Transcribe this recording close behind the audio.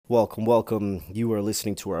Welcome, welcome. You are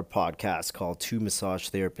listening to our podcast called Two Massage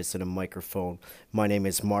Therapists and a Microphone. My name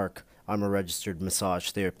is Mark. I'm a registered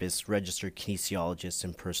massage therapist, registered kinesiologist,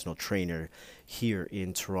 and personal trainer here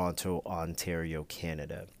in Toronto, Ontario,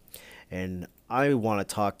 Canada. And I want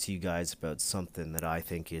to talk to you guys about something that I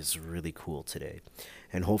think is really cool today.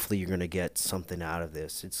 And hopefully you're going to get something out of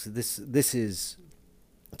this. This is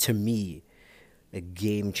to me a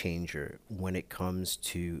game changer when it comes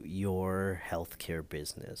to your healthcare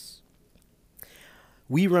business.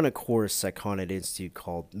 We run a course at Connet Institute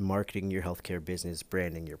called Marketing Your Healthcare Business,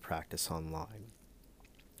 Branding Your Practice Online.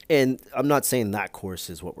 And I'm not saying that course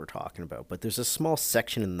is what we're talking about, but there's a small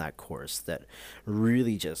section in that course that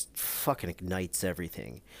really just fucking ignites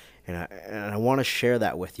everything. And I want to share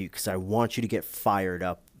that with you because I want you to get fired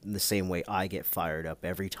up in the same way I get fired up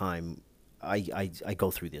every time I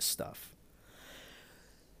go through this stuff.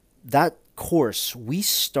 That course, we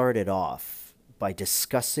started off by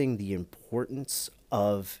discussing the importance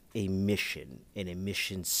of a mission and a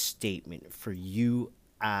mission statement for you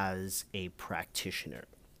as a practitioner.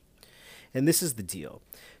 And this is the deal.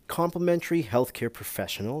 Complementary healthcare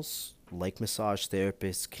professionals like massage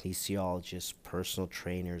therapists, kinesiologists, personal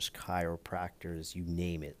trainers, chiropractors, you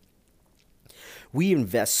name it. We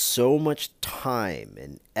invest so much time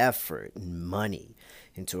and effort and money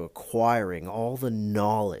into acquiring all the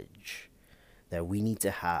knowledge that we need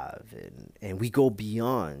to have, and we go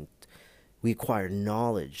beyond. We acquire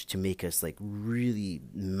knowledge to make us like really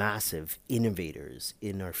massive innovators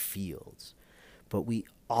in our fields, but we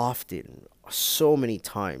often, so many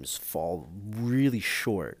times, fall really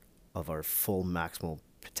short of our full maximal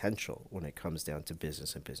potential when it comes down to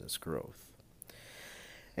business and business growth.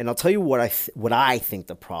 And I'll tell you what I think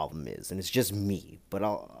the problem is, and it's just me, but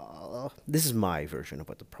this is my version of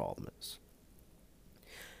what the problem is.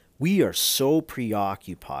 We are so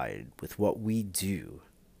preoccupied with what we do,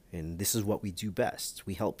 and this is what we do best.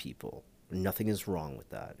 We help people. Nothing is wrong with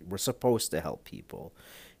that. We're supposed to help people.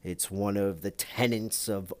 It's one of the tenets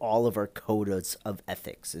of all of our codes of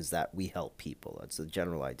ethics is that we help people. That's the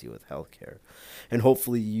general idea with healthcare. And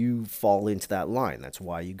hopefully you fall into that line. That's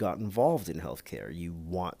why you got involved in healthcare. You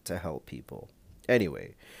want to help people.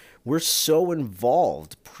 Anyway, we're so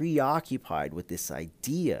involved, preoccupied with this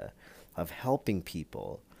idea of helping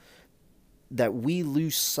people that we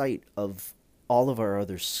lose sight of all of our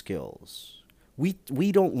other skills.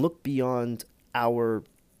 We don't look beyond our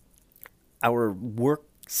work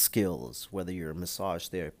skills, whether you're a massage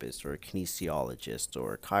therapist or a kinesiologist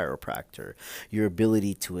or a chiropractor, your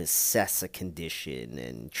ability to assess a condition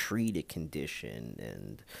and treat a condition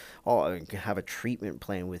and have a treatment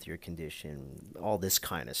plan with your condition, all this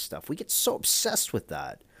kind of stuff. We get so obsessed with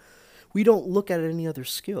that. We don't look at any other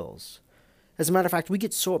skills. As a matter of fact, we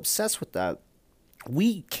get so obsessed with that,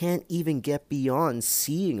 we can't even get beyond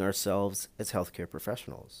seeing ourselves as healthcare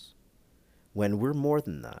professionals when we're more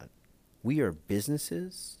than that. We are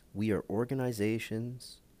businesses, we are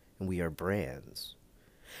organizations, and we are brands.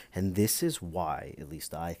 And this is why, at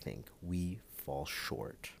least I think, we fall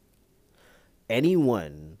short.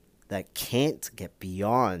 Anyone that can't get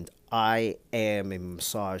beyond I am a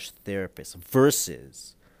massage therapist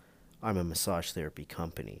versus I'm a massage therapy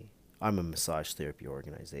company, I'm a massage therapy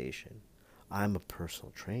organization, I'm a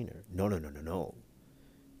personal trainer. No, no, no, no, no.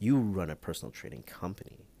 You run a personal training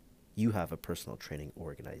company. You have a personal training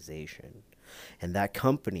organization. And that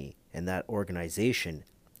company and that organization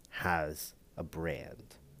has a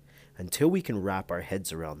brand. Until we can wrap our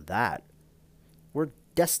heads around that, we're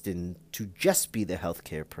destined to just be the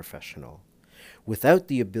healthcare professional without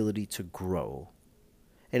the ability to grow.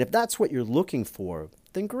 And if that's what you're looking for,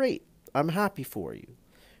 then great. I'm happy for you.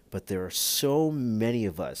 But there are so many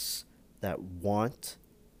of us that want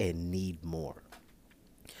and need more.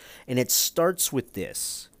 And it starts with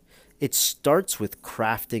this. It starts with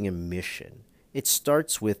crafting a mission. It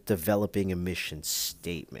starts with developing a mission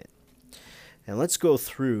statement. And let's go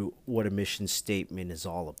through what a mission statement is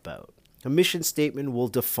all about. A mission statement will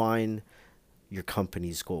define your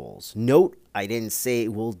company's goals. Note, I didn't say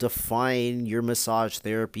it will define your massage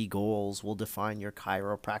therapy goals, will define your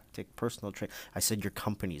chiropractic personal training. I said your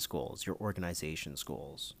company's goals, your organization's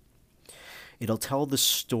goals. It'll tell the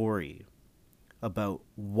story about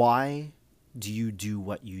why do you do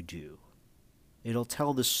what you do. It'll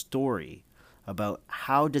tell the story about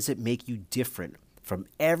how does it make you different from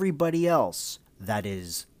everybody else that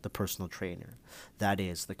is the personal trainer, that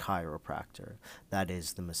is the chiropractor, that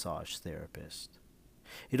is the massage therapist.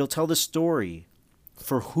 It'll tell the story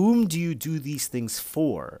for whom do you do these things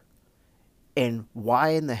for, and why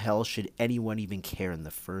in the hell should anyone even care in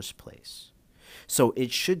the first place. So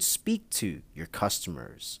it should speak to your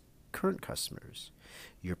customers, current customers,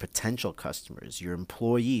 your potential customers, your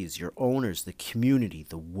employees, your owners, the community,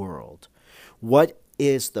 the world. What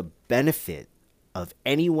is the benefit of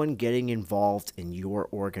anyone getting involved in your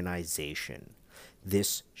organization?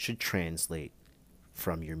 This should translate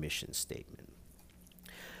from your mission statement.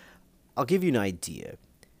 I'll give you an idea.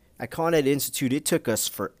 At Con Ed Institute, it took us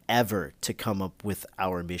forever to come up with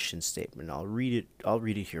our mission statement. I'll read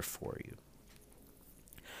it here for you.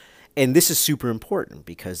 And this is super important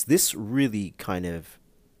because this really kind of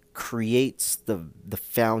creates the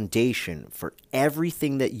foundation for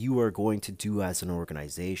everything that you are going to do as an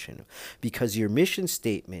organization, because your mission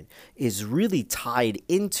statement is really tied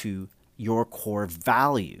into your core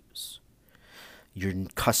values, your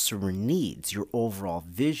customer needs, your overall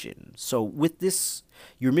vision. So with this,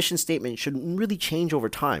 your mission statement should really change over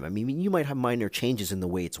time. I mean, you might have minor changes in the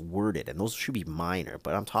way it's worded, and those should be minor,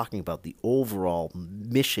 but I'm talking about the overall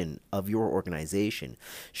mission of your organization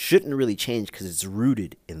shouldn't really change because it's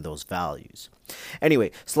rooted in those values.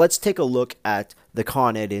 Anyway, so let's take a look at the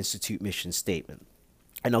Con Ed Institute mission statement.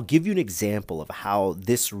 And I'll give you an example of how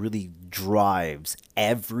this really drives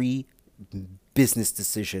every business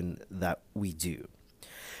decision that we do.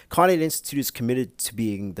 Con Ed Institute is committed to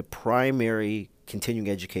being the primary continuing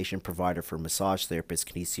education provider for massage therapists,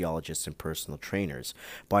 kinesiologists, and personal trainers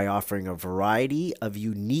by offering a variety of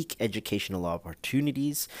unique educational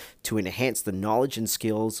opportunities to enhance the knowledge and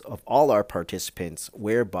skills of all our participants,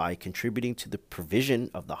 whereby contributing to the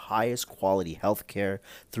provision of the highest quality healthcare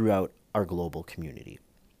throughout our global community.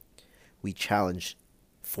 We challenge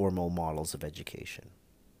formal models of education.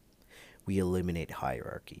 We eliminate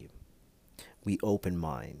hierarchy. We open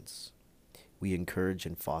minds. We encourage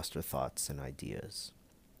and foster thoughts and ideas.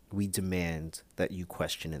 We demand that you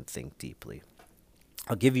question and think deeply.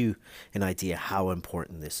 I'll give you an idea how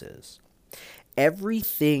important this is.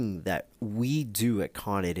 Everything that we do at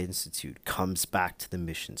Con Ed Institute comes back to the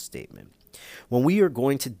mission statement. When we are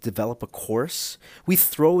going to develop a course, we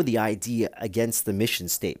throw the idea against the mission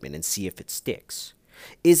statement and see if it sticks.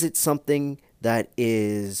 Is it something that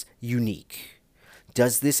is unique?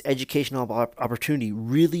 Does this educational opportunity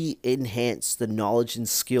really enhance the knowledge and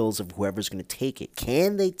skills of whoever's going to take it?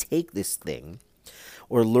 Can they take this thing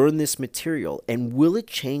or learn this material, and will it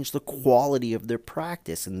change the quality of their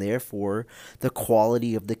practice and therefore the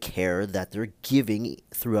quality of the care that they're giving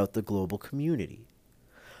throughout the global community?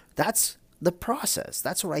 That's the process.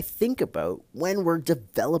 That's what I think about when we're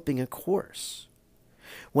developing a course.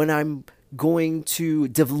 When I'm going to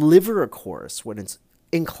deliver a course, when it's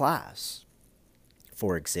in class,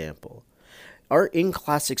 for example, our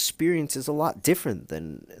in-class experience is a lot different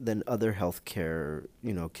than other healthcare,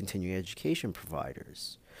 continuing education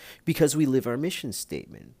providers, because we live our mission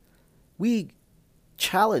statement. We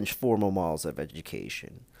challenge formal models of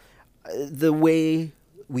education. The way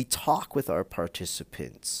we talk with our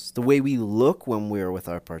participants, the way we look when we're with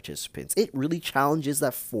our participants, it really challenges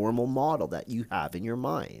that formal model that you have in your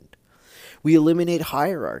mind. We eliminate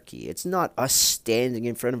hierarchy. It's not us standing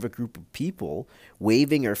in front of a group of people,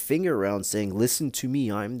 waving our finger around saying, listen to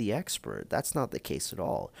me, I'm the expert. That's not the case at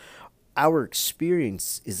all. Our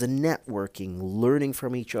experience is a networking, learning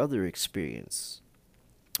from each other experience.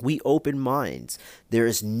 We open minds. There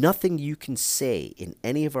is nothing you can say in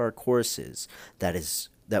any of our courses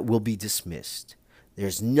that will be dismissed.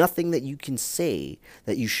 There's nothing that you can say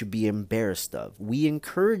that you should be embarrassed of. We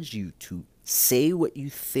encourage you to say what you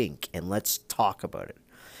think, and let's talk about it.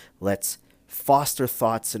 Let's foster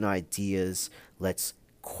thoughts and ideas. Let's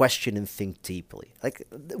question and think deeply. Like,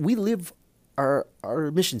 we live our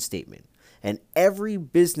mission statement, and every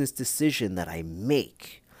business decision that I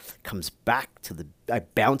make comes back to I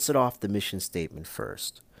bounce it off the mission statement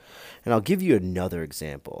first. And I'll give you another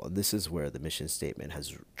example, and this is where the mission statement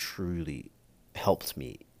has truly helped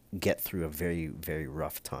me get through a very, very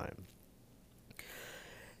rough time.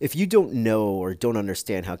 If you don't know or don't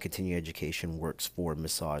understand how continuing education works for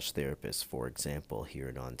massage therapists, for example, here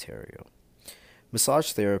in Ontario,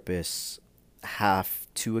 massage therapists have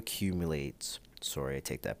to accumulate, sorry, I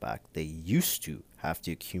take that back, they used to have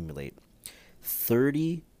to accumulate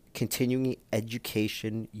 30 continuing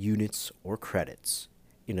education units or credits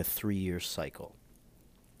in a 3-year cycle.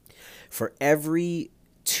 For every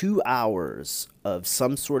 2 hours of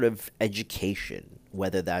some sort of education,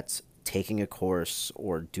 whether that's taking a course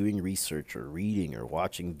or doing research or reading or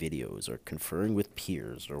watching videos or conferring with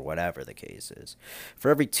peers or whatever the case is, for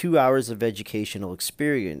every 2 hours of educational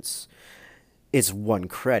experience is 1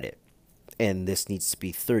 credit. And this needs to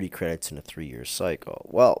be 30 credits in a 3-year cycle.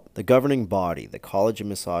 Well, the governing body, the College of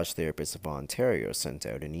Massage Therapists of Ontario, sent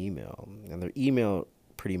out an email. And their email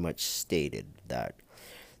pretty much stated that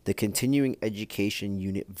the continuing education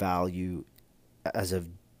unit value as of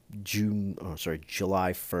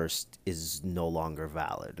July 1st is no longer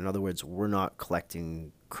valid. In other words, we're not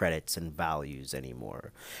collecting credits and values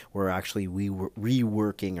anymore. We're actually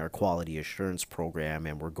reworking our quality assurance program,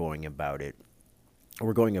 and we're going about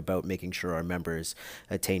making sure our members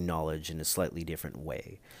attain knowledge in a slightly different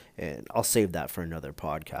way. And I'll save that for another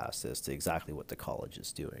podcast as to exactly what the college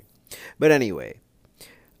is doing. But anyway,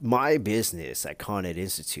 my business at Con Ed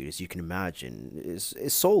Institute, as you can imagine, is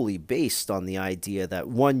solely based on the idea that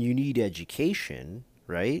one, you need education,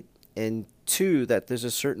 right? And two, that there's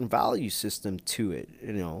a certain value system to it.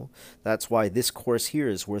 That's why this course here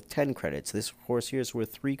is worth 10 credits. This course here is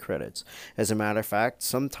worth 3 credits. As a matter of fact,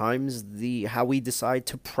 sometimes the how we decide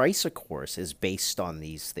to price a course is based on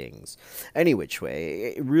these things. Any which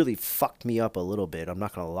way, it really fucked me up a little bit. I'm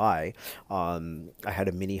not gonna lie. I had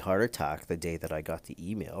a mini heart attack the day that I got the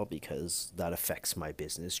email because that affects my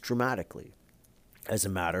business dramatically. As a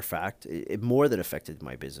matter of fact, it more than affected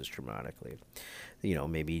my business dramatically.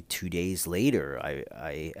 Maybe 2 days later,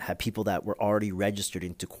 I had people that were already registered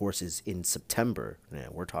into courses in September.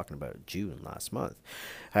 We're talking about June last month.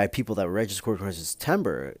 I had people that were registered for courses in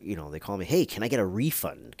September. They call me, hey, can I get a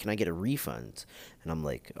refund? Can I get a refund? And I'm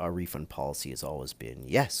like, our refund policy has always been,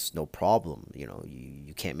 yes, no problem.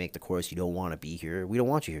 You can't make the course. You don't want to be here. We don't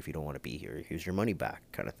want you here if you don't want to be here. Here's your money back,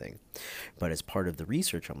 kind of thing. But as part of the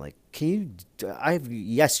research, I'm like,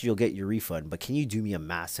 yes, you'll get your refund, but can you do me a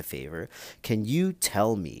massive favor? Can you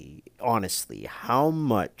tell me, honestly, how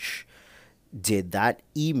much did that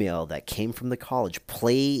email that came from the college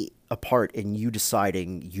play a part in you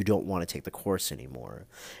deciding you don't want to take the course anymore?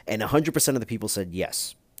 And 100% of the people said,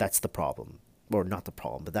 yes, that's the problem. Or not the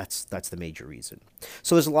problem, but that's the major reason.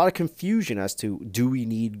 So there's a lot of confusion as to, do we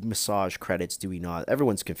need massage credits? Do we not?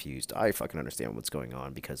 Everyone's confused. I fucking understand what's going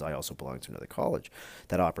on because I also belong to another college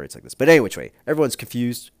that operates like this. But anyway, which way, everyone's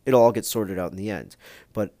confused. It'll all get sorted out in the end.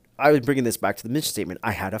 But I was bringing this back to the mission statement.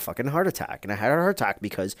 I had a fucking heart attack, and I had a heart attack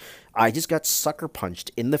because I just got sucker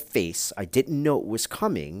punched in the face. I didn't know it was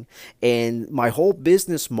coming, and my whole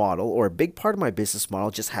business model, or a big part of my business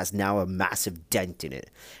model, just has now a massive dent in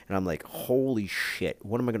it. And I'm like, holy shit,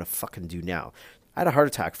 what am I gonna fucking do now? I had a heart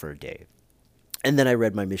attack for a day, and then I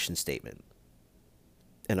read my mission statement,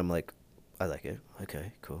 and I'm like, I like it.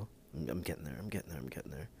 Okay, cool. I'm getting there. I'm getting there. I'm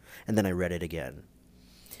getting there. And then I read it again,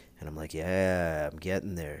 and I'm like, yeah, I'm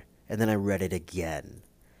getting there. And then I read it again.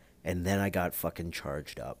 And then I got fucking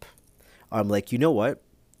charged up. I'm like, you know what?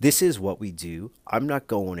 This is what we do. I'm not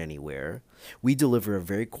going anywhere. We deliver a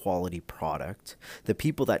very quality product. The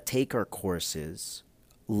people that take our courses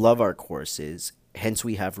love our courses. Hence,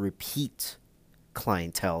 we have repeat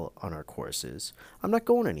clientele on our courses. I'm not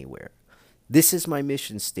going anywhere. This is my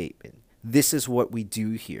mission statement. This is what we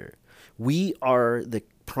do here. We are the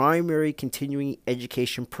primary continuing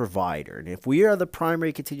education provider. And if we are the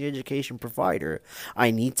primary continuing education provider, I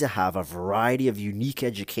need to have a variety of unique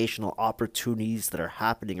educational opportunities that are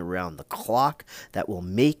happening around the clock that will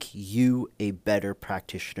make you a better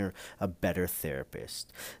practitioner, a better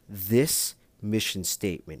therapist. This mission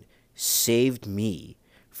statement saved me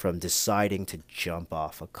from deciding to jump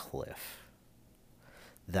off a cliff.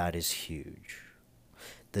 That is huge.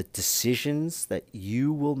 The decisions that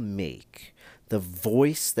you will make, the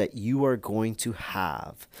voice that you are going to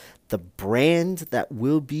have, the brand that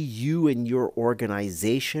will be you and your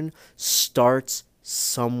organization starts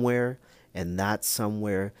somewhere, and that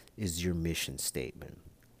somewhere is your mission statement.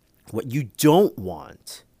 What you don't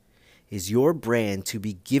want is your brand to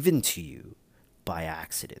be given to you by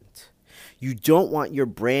accident. You don't want your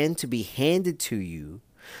brand to be handed to you,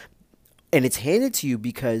 and it's handed to you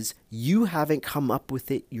because you haven't come up with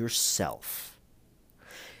it yourself.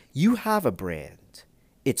 You have a brand.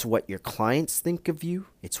 It's what your clients think of you.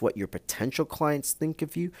 It's what your potential clients think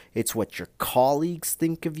of you. It's what your colleagues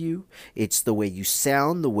think of you. It's the way you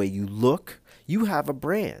sound, the way you look. You have a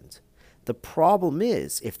brand. The problem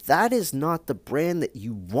is, if that is not the brand that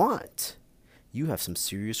you want, you have some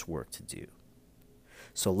serious work to do.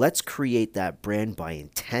 So let's create that brand by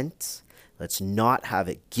intent. Let's not have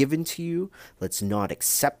it given to you. Let's not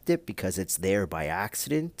accept it because it's there by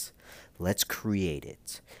accident. Let's create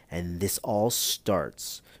it. And this all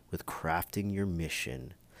starts with crafting your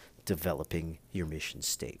mission, developing your mission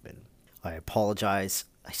statement. I apologize.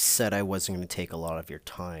 I said I wasn't going to take a lot of your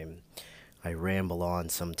time. I ramble on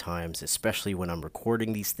sometimes, especially when I'm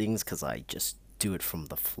recording these things because I just do it from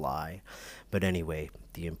the fly. But anyway,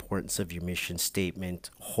 the importance of your mission statement.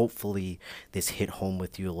 Hopefully this hit home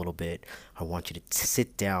with you a little bit. I want you to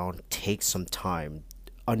sit down, take some time,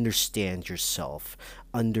 understand yourself,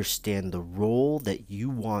 understand the role that you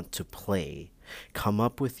want to play, come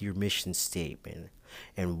up with your mission statement,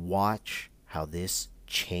 and watch how this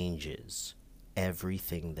changes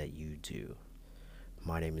everything that you do.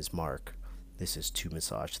 My name is Mark. This is Two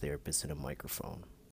Massage Therapists and a Microphone.